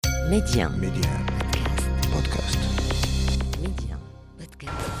ميديا بودكاست.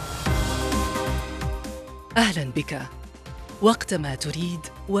 أهلا بك. وقتما تريد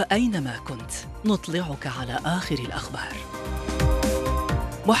وأينما كنت نطلعك على آخر الأخبار.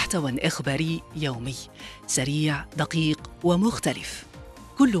 محتوى إخباري يومي سريع دقيق ومختلف،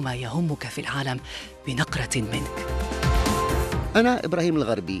 كل ما يهمك في العالم بنقرة منك. أنا إبراهيم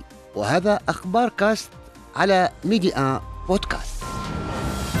الغربي، وهذا أخبار كاست على ميديا بودكاست.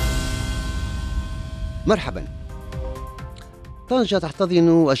 مرحبا. طنجة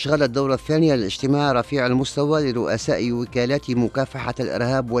تحتضن أشغال الدورة الثانية للاجتماع رفيع المستوى لرؤساء وكالات مكافحة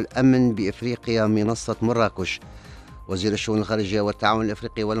الإرهاب والأمن بإفريقيا منصة مراكش. وزير الشؤون الخارجية والتعاون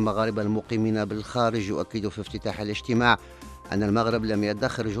الإفريقي والمغاربة المقيمين بالخارج يؤكد في افتتاح الاجتماع أن المغرب لم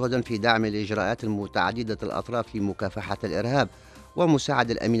يدخر جهدا في دعم الإجراءات المتعددة الأطراف لمكافحة الإرهاب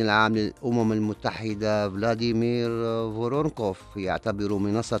ومساعد الأمين العام للأمم المتحدة فلاديمير فورونكوف يعتبر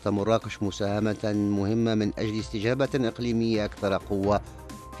منصة مراكش مساهمة مهمة من أجل استجابة إقليمية أكثر قوة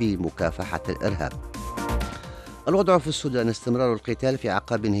في مكافحة الإرهاب. الوضع في السودان: استمرار القتال في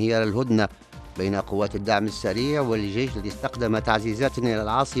أعقاب انهيار الهدنة بين قوات الدعم السريع والجيش الذي استخدم تعزيزات إلى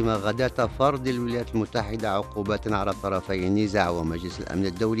العاصمة غداة فرض الولايات المتحدة عقوبات على طرفي النزاع. ومجلس الأمن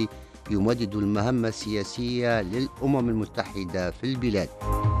الدولي يمدد المهمة السياسية للأمم المتحدة في البلاد.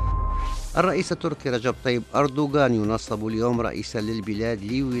 الرئيس التركي رجب طيب أردوغان ينصب اليوم رئيسا للبلاد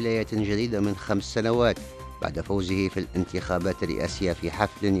لولاية جديدة من 5 سنوات بعد فوزه في الانتخابات الرئاسية في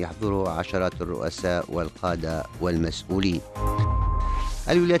حفل يحضره عشرات الرؤساء والقادة والمسؤولين.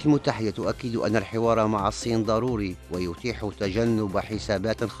 الولايات المتحدة تؤكد أن الحوار مع الصين ضروري ويتيح تجنب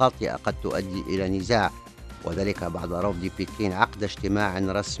حسابات خاطئة قد تؤدي إلى نزاع، وذلك بعد رفض بكين عقد اجتماع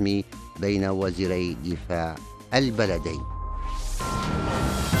رسمي بين وزيري دفاع البلدين.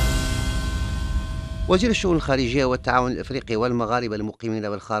 وزير الشؤون الخارجية والتعاون الإفريقي والمغاربة المقيمين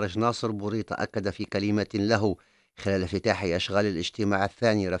بالخارج ناصر بوريطة أكد في كلمة له خلال افتتاح أشغال الاجتماع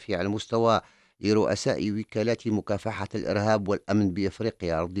الثاني رفيع المستوى لرؤساء وكالات مكافحة الإرهاب والأمن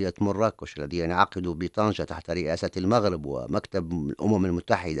بإفريقيا أرضية مراكش الذي ينعقد بطنجة تحت رئاسة المغرب ومكتب الأمم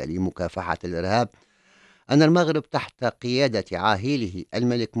المتحدة لمكافحة الإرهاب أن المغرب تحت قيادة عاهله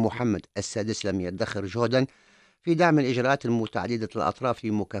الملك محمد السادس لم يدخر جهدا في دعم الإجراءات المتعددة الأطراف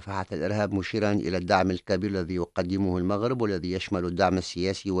لمكافحة الإرهاب، مشيرا إلى الدعم الكبير الذي يقدمه المغرب والذي يشمل الدعم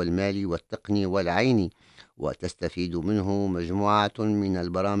السياسي والمالي والتقني والعيني، وتستفيد منه مجموعة من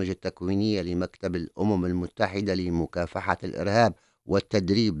البرامج التكوينية لمكتب الأمم المتحدة لمكافحة الإرهاب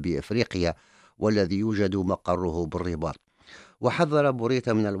والتدريب بإفريقيا والذي يوجد مقره بالرباط. وحذر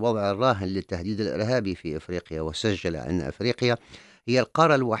بوريطة من الوضع الراهن للتهديد الإرهابي في إفريقيا، وسجل أن أفريقيا هي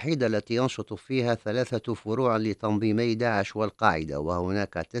القارة الوحيدة التي ينشط فيها 3 فروع لتنظيمي داعش والقاعدة،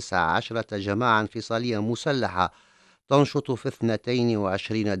 وهناك 19 جماعة انفصالية مسلحة تنشط في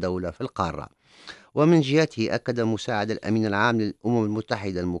 22 دولة في القارة. ومن جهته أكد مساعد الأمين العام للأمم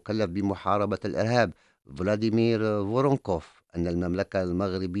المتحدة المكلف بمحاربة الإرهاب فلاديمير فورونكوف أن المملكة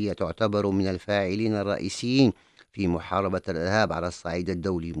المغربية تعتبر من الفاعلين الرئيسيين في محاربة الإرهاب على الصعيد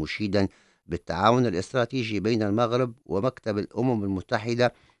الدولي، مشيدا بالتعاون الاستراتيجي بين المغرب ومكتب الأمم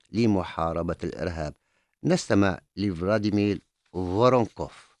المتحدة لمحاربة الإرهاب. نستمع لفلاديمير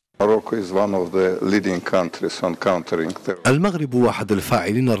فورونكوف. المغرب واحد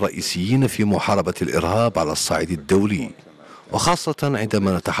الفاعلين الرئيسيين في محاربة الإرهاب على الصعيد الدولي، وخاصة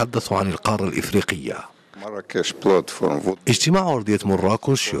عندما نتحدث عن القارة الإفريقية. اجتماع أرضية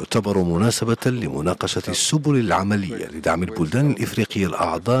مراكش يعتبر مناسبة لمناقشة السبل العملية لدعم البلدان الإفريقية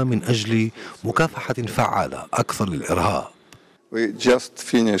الأعضاء من أجل مكافحة فعالة أكثر للإرهاب.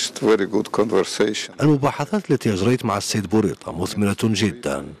 المباحثات التي أجريت مع السيد بوريطة مثمرة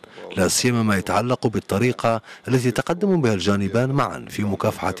جدا، لا سيما ما يتعلق بالطريقة التي تقدم بها الجانبان معا في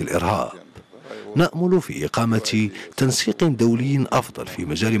مكافحة الإرهاب. نأمل في إقامة تنسيق دولي أفضل في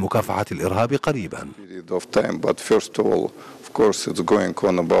مجال مكافحة الإرهاب قريبا،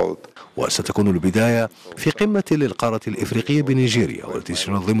 وستكون البداية في قمة للقارة الإفريقية بنيجيريا والتي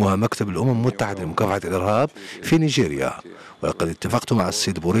سينظمها مكتب الأمم المتحدة لمكافحة الإرهاب في نيجيريا. ولقد اتفقت مع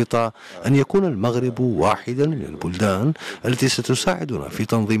السيد بوريطة أن يكون المغرب واحدا من البلدان التي ستساعدنا في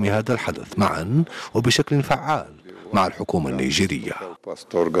تنظيم هذا الحدث معا وبشكل فعال مع الحكومة النيجيرية.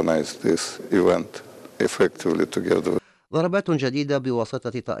 ضربات جديدة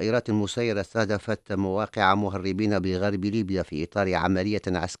بواسطة طائرات مسيرة استهدفت مواقع مهربين بغرب ليبيا في إطار عملية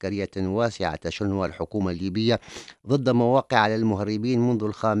عسكرية واسعة تشنها الحكومة الليبية ضد مواقع للمهربين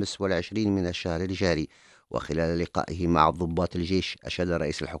منذ 25 من الشهر الجاري. وخلال لقائه مع ضباط الجيش أشاد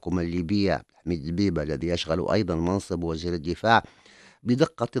رئيس الحكومة الليبية حميد البيبة الذي يشغل أيضا منصب وزير الدفاع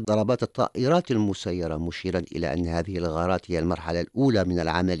بدقة ضربات الطائرات المسيرة، مشيرا إلى أن هذه الغارات هي المرحلة الأولى من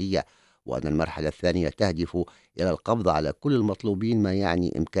العملية، وأن المرحلة الثانية تهدف إلى القبض على كل المطلوبين، ما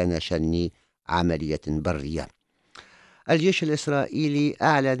يعني إمكان شن عملية برية. الجيش الإسرائيلي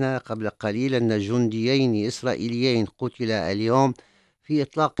أعلن قبل قليل أن جنديين إسرائيليين قتلا اليوم في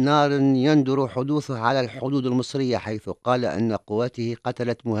إطلاق نار يندر حدوثه على الحدود المصرية، حيث قال أن قواته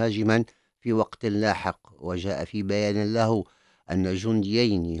قتلت مهاجما في وقت لاحق. وجاء في بيان له أن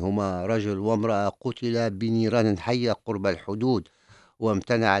جنديين هما رجل وامرأة قتلا بنيران حية قرب الحدود،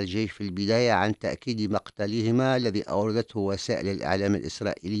 وامتنع الجيش في البداية عن تأكيد مقتلهما الذي أوردته وسائل الإعلام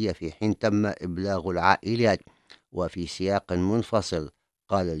الإسرائيلية في حين تم إبلاغ العائلات. وفي سياق منفصل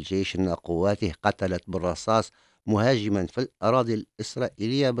قال الجيش أن قواته قتلت بالرصاص مهاجما في الأراضي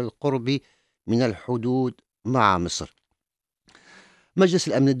الإسرائيلية بالقرب من الحدود مع مصر. مجلس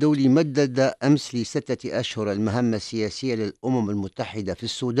الأمن الدولي مدد أمس ل6 أشهر المهمة السياسية للأمم المتحدة في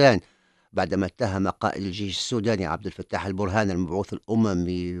السودان، بعدما اتهم قائد الجيش السوداني عبد الفتاح البرهان المبعوث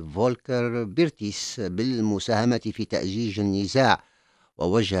الأممي فولكر بيرتيس بالمساهمة في تأجيج النزاع،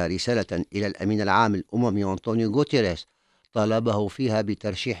 ووجه رسالة إلى الأمين العام الأممي أنطونيو غوتيريس طالبه فيها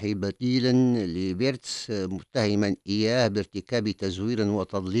بترشيح بديل لبيرتس، متهما إياه بارتكاب تزوير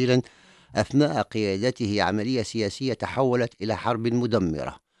وتضليل أثناء قيادته عملية سياسية تحولت إلى حرب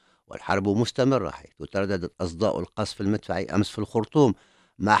مدمرة. والحرب مستمرة، حيث ترددت أصداء القصف المدفعي أمس في الخرطوم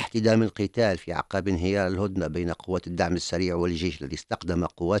مع احتدام القتال في أعقاب انهيار الهدنة بين قوات الدعم السريع والجيش الذي استخدم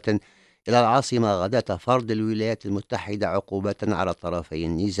قوات إلى العاصمة غداة فرض الولايات المتحدة عقوبات على طرفي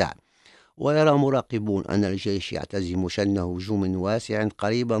النزاع. ويرى مراقبون أن الجيش يعتزم شن هجوم واسع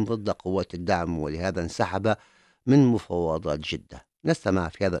قريبا ضد قوات الدعم، ولهذا انسحب من مفاوضات جدة. نستمع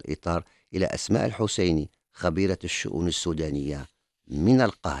في هذا الإطار إلى أسماء الحسيني، خبيرة الشؤون السودانية من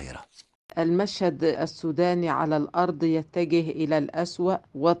القاهرة. المشهد السوداني على الأرض يتجه إلى الأسوأ،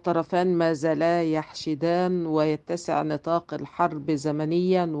 والطرفان ما زالا يحشدان، ويتسع نطاق الحرب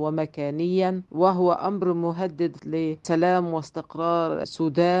زمنيا ومكانيا، وهو أمر مهدد لسلام واستقرار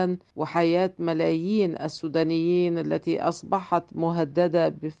السودان وحياة ملايين السودانيين التي أصبحت مهددة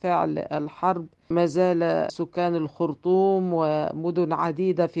بفعل الحرب. ما زال سكان الخرطوم ومدن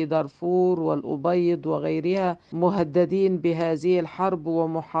عديدة في دارفور والأبيض وغيرها مهددين بهذه الحرب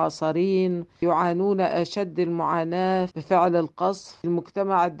ومحاصرين، يعانون أشد المعاناة بفعل القصف.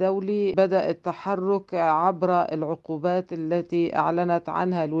 المجتمع الدولي بدأ التحرك عبر العقوبات التي أعلنت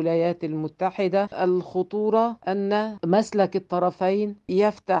عنها الولايات المتحدة. الخطورة أن مسلك الطرفين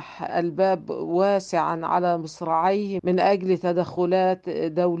يفتح الباب واسعا على مصراعيه من أجل تدخلات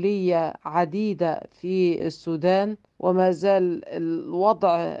دولية عديدة في السودان، وما زال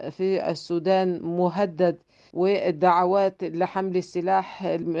الوضع في السودان مهدد، والدعوات لحمل السلاح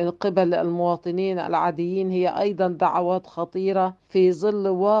من قبل المواطنين العاديين هي أيضا دعوات خطيرة في ظل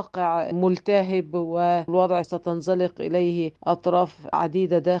واقع ملتهب، والوضع ستنزلق إليه أطراف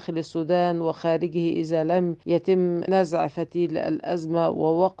عديدة داخل السودان وخارجه إذا لم يتم نزع فتيل الأزمة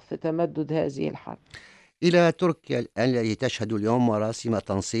ووقف تمدد هذه الحرب. إلى تركيا الآن، التي تشهد اليوم مراسم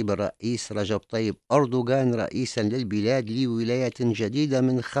تنصيب الرئيس رجب طيب أردوغان رئيسا للبلاد لولاية جديدة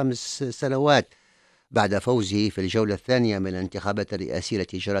من 5 سنوات بعد فوزه في الجولة الثانية من الانتخابات الرئاسية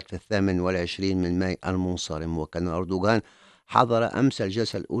التي جرت في 28 من ماي المنصرم. وكان أردوغان حضر أمس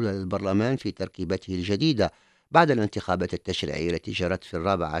الجلسة الأولى للبرلمان في تركيبته الجديدة بعد الانتخابات التشريعية التي جرت في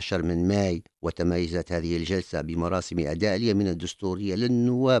 14 من ماي، وتميزت هذه الجلسة بمراسم أداء اليمين الدستورية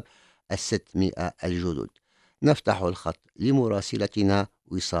للنواب 600 الجدد. نفتح الخط لمراسلتنا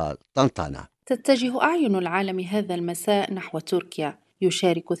وصال طنطانة. تتجه أعين العالم هذا المساء نحو تركيا،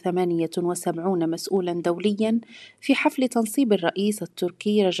 يشارك 78 مسؤولا دوليا في حفل تنصيب الرئيس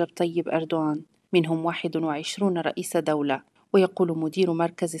التركي رجب طيب أردوغان، منهم 21 رئيس دولة. ويقول مدير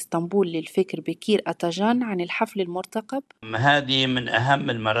مركز اسطنبول للفكر بكير أتاجان عن الحفل المرتقب: هذه من أهم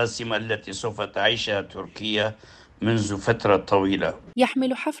المراسم التي سوف تعيشها تركيا منذ فترة طويلة.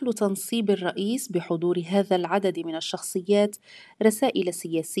 يحمل حفل تنصيب الرئيس بحضور هذا العدد من الشخصيات رسائل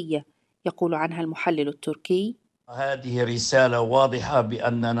سياسية، يقول عنها المحلل التركي: هذه رسالة واضحة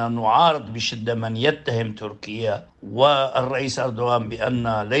بأننا نعارض بشدة من يتهم تركيا والرئيس أردوغان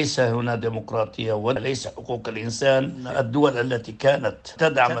بأن ليس هنا ديمقراطية وليس حقوق الإنسان. الدول التي كانت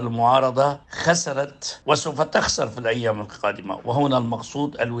تدعم المعارضة خسرت وسوف تخسر في الأيام القادمة، وهنا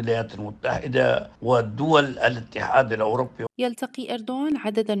المقصود الولايات المتحدة ودول الاتحاد الأوروبي. يلتقي أردوغان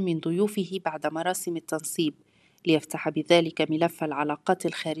عددا من ضيوفه بعد مراسم التنصيب ليفتح بذلك ملف العلاقات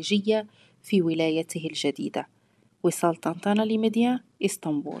الخارجية في ولايته الجديدة. وصال طنطانة لميديا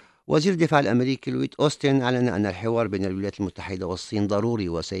اسطنبول. وزير الدفاع الأمريكي لويد أوستن أعلن أن الحوار بين الولايات المتحدة والصين ضروري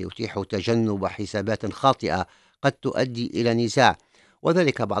وسيتيح تجنب حسابات خاطئة قد تؤدي إلى نزاع.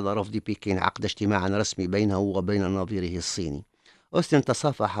 وذلك بعد رفض بكين عقد اجتماع رسمي بينه وبين نظيره الصيني. أوستن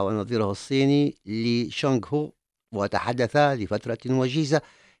تصافح ونظيره الصيني لي شونغ هو وتحدثا لفترة وجيزة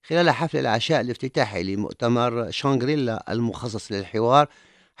خلال حفل العشاء الافتتاحي لمؤتمر شانغريلا المخصص للحوار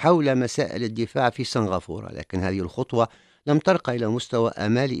حول مسائل الدفاع في سنغافورة، لكن هذه الخطوة لم ترقى إلى مستوى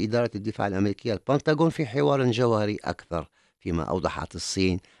آمال إدارة الدفاع الأمريكية البنتاغون في حوار جوهري أكثر، فيما أوضحت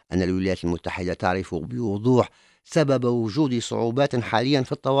الصين أن الولايات المتحدة تعرف بوضوح سبب وجود صعوبات حاليا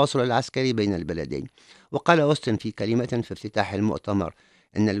في التواصل العسكري بين البلدين. وقال أوستن في كلمة في افتتاح المؤتمر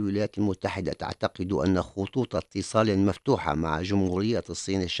أن الولايات المتحدة تعتقد أن خطوط اتصال مفتوحة مع جمهورية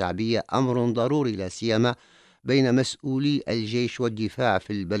الصين الشعبية أمر ضروري، لا سيما بين مسؤولي الجيش والدفاع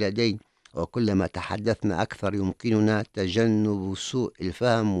في البلدين، وكلما تحدثنا أكثر يمكننا تجنب سوء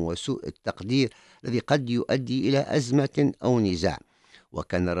الفهم وسوء التقدير الذي قد يؤدي إلى أزمة أو نزاع.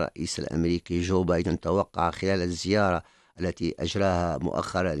 وكان الرئيس الأمريكي جو بايدن توقع خلال الزيارة التي أجراها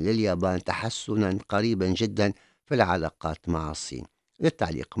مؤخرا لليابان تحسنا قريبا جدا في العلاقات مع الصين.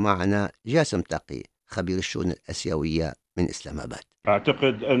 للتعليق معنا جاسم تقي خبير الشؤون الآسيوية من إسلام آباد.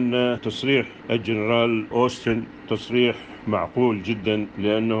 أعتقد أن تصريح الجنرال أوستن تصريح معقول جدا،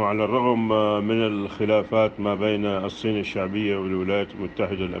 لأنه على الرغم من الخلافات ما بين الصين الشعبية والولايات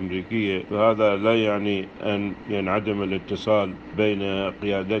المتحدة الأمريكية، فهذا لا يعني أن ينعدم الاتصال بين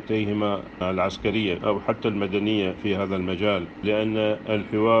قيادتيهما العسكرية أو حتى المدنية في هذا المجال، لأن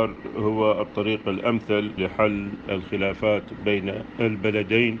الحوار هو الطريق الأمثل لحل الخلافات بين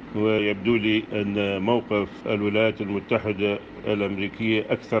البلدين. ويبدو لي أن موقف الولايات المتحدة الأمريكية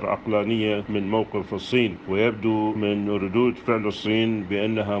أكثر عقلانية من موقف الصين، ويبدو من ردود فعل الصين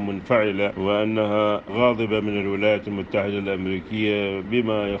بأنها منفعلة وأنها غاضبة من الولايات المتحدة الأمريكية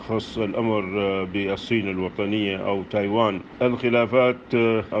بما يخص الأمر بالصين الوطنية أو تايوان. الخلافات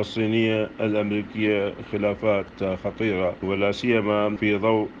الصينية الأمريكية خلافات خطيرة، ولا سيما في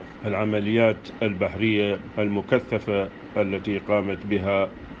ضوء العمليات البحرية المكثفة التي قامت بها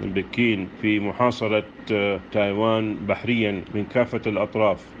بكين في محاصرة تايوان بحريا من كافة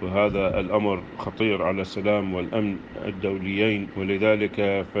الأطراف، وهذا الأمر خطير على السلام والأمن الدوليين.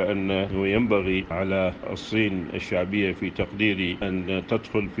 ولذلك فإنه ينبغي على الصين الشعبية في تقديري أن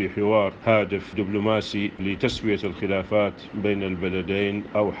تدخل في حوار هادف دبلوماسي لتسوية الخلافات بين البلدين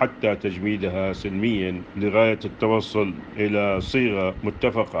أو حتى تجميدها سلميا لغاية التوصل إلى صيغة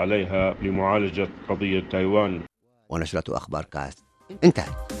متفق عليها لمعالجة قضية تايوان. ونشرة أخبار كاست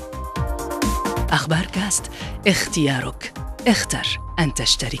انتهت. أخبار كاست، اختيارك، اختر أن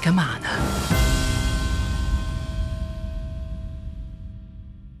تشترك معنا.